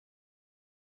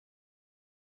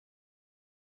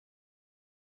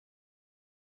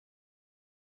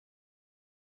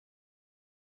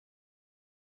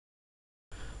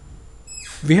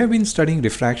We have been studying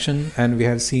refraction and we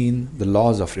have seen the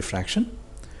laws of refraction.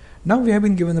 Now we have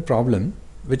been given a problem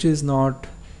which is not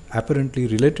apparently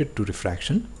related to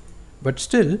refraction, but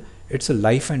still it's a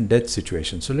life and death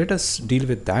situation. So let us deal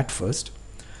with that first.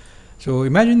 So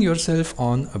imagine yourself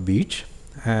on a beach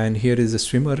and here is a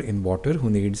swimmer in water who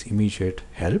needs immediate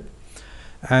help,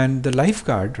 and the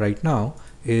lifeguard right now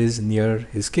is near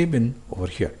his cabin over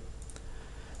here.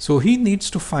 So he needs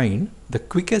to find the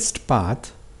quickest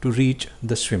path to reach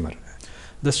the swimmer.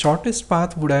 The shortest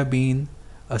path would have been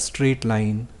a straight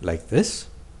line like this,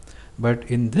 but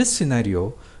in this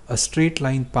scenario a straight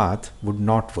line path would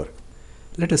not work.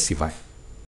 Let us see why.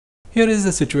 Here is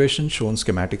the situation shown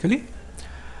schematically.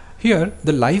 Here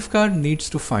the lifeguard needs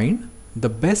to find the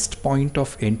best point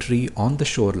of entry on the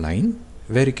shoreline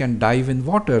where he can dive in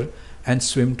water and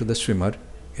swim to the swimmer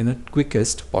in the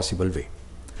quickest possible way.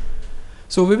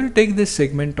 So we will take this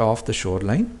segment of the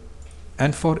shoreline,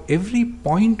 and for every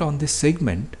point on this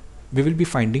segment we will be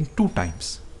finding two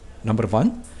times. Number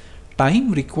one,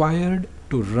 time required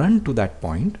to run to that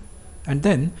point, and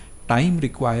then time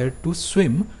required to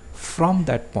swim from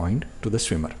that point to the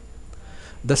swimmer.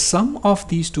 The sum of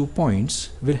these 2 points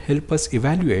will help us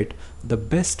evaluate the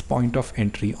best point of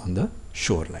entry on the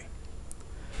shoreline.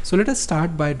 So let us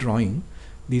start by drawing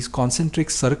these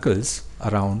concentric circles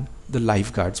around the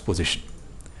lifeguard's position.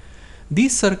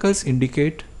 These circles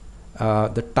indicate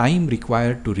the time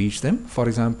required to reach them. For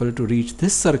example, to reach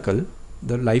this circle,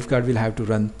 the lifeguard will have to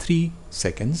run 3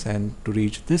 seconds, and to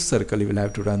reach this circle he will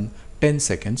have to run 10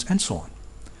 seconds, and so on.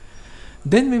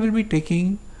 Then we will be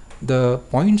taking the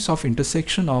points of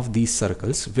intersection of these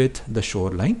circles with the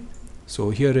shoreline. So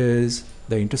here is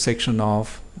the intersection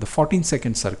of the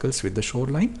 14-second circles with the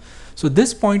shoreline. So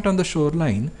this point on the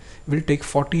shoreline will take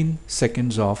 14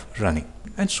 seconds of running,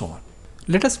 and so on.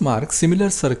 Let us mark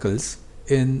similar circles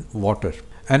in water,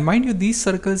 and mind you, these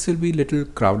circles will be little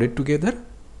crowded together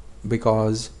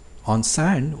because on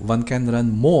sand one can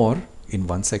run more in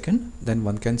 1 second than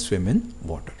one can swim in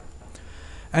water.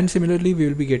 And similarly we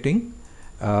will be getting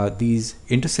these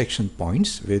intersection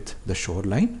points with the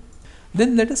shoreline.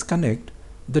 Then let us connect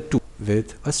the two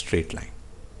with a straight line.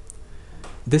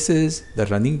 This is the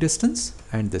running distance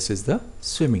and this is the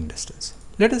swimming distance.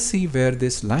 Let us see where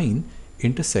this line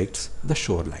intersects the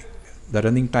shoreline. The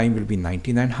running time will be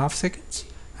 19.5 seconds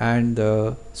and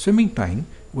the swimming time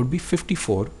would be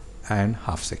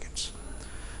 54.5 seconds.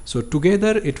 So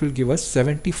together it will give us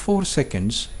 74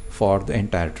 seconds for the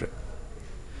entire trip.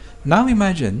 Now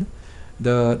imagine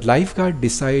the lifeguard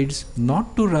decides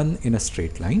not to run in a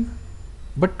straight line,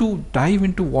 but to dive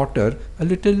into water a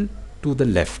little to the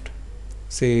left,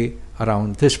 say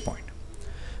around this point.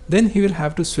 Then he will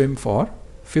have to swim for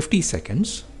 50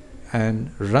 seconds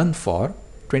and run for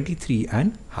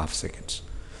 23.5 seconds.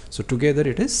 So together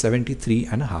it is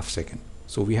 73.5 seconds.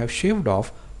 So we have shaved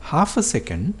off half a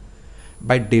second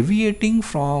by deviating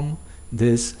from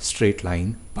this straight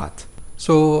line path.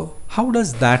 So how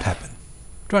does that happen?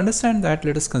 To understand that,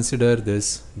 let us consider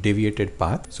this deviated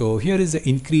path. So here is the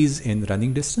increase in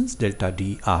running distance delta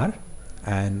dr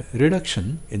and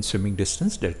reduction in swimming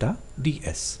distance delta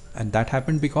ds, and that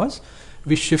happened because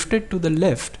we shifted to the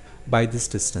left by this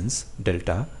distance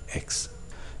delta x.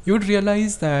 You would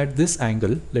realize that this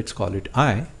angle, let's call it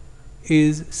I,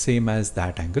 is same as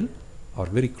that angle or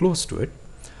very close to it.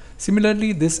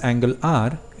 Similarly, this angle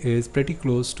r is pretty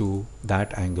close to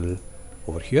that angle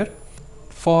over here.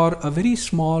 For a very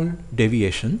small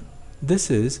deviation, this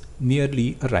is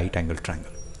nearly a right angle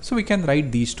triangle. So we can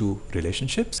write these two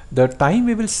relationships. The time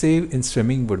we will save in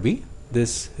swimming would be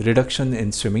this reduction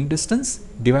in swimming distance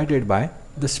divided by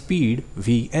the speed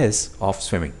Vs of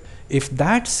swimming. If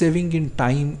that saving in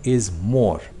time is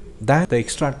more than the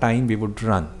extra time we would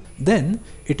run, then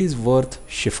it is worth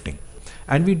shifting.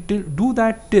 And we do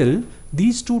that till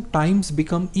these two times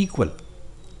become equal.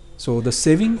 So the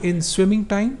saving in swimming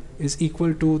time is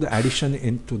equal to the addition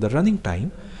into the running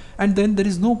time, and then there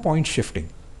is no point shifting.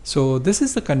 So this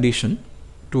is the condition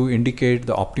to indicate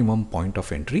the optimum point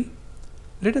of entry.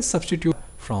 Let us substitute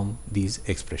from these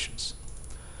expressions.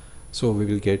 So we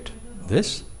will get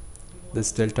this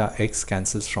delta x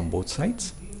cancels from both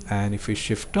sides, and if we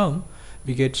shift term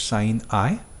we get sine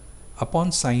I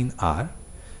upon sine r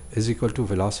is equal to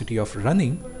velocity of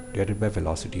running divided by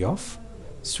velocity of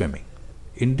swimming.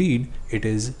 Indeed, it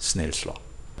is Snell's law.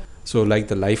 So like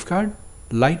the lifeguard,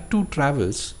 light too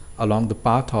travels along the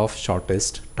path of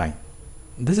shortest time.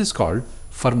 This is called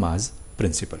Fermat's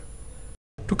principle.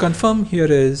 To confirm, here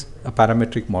is a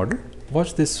parametric model.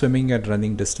 Watch this swimming and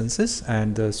running distances,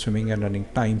 and the swimming and running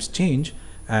times change,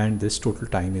 and this total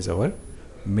time is our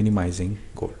minimizing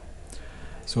goal.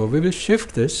 So we will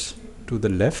shift this to the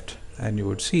left and you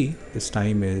would see this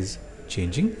time is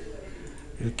changing.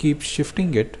 You'll keep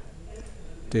shifting it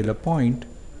till a point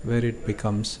where it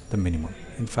becomes the minimum.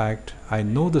 In fact, I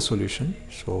know the solution,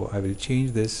 so I will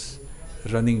change this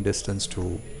running distance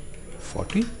to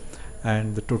 40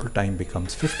 and the total time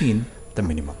becomes 15, the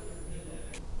minimum.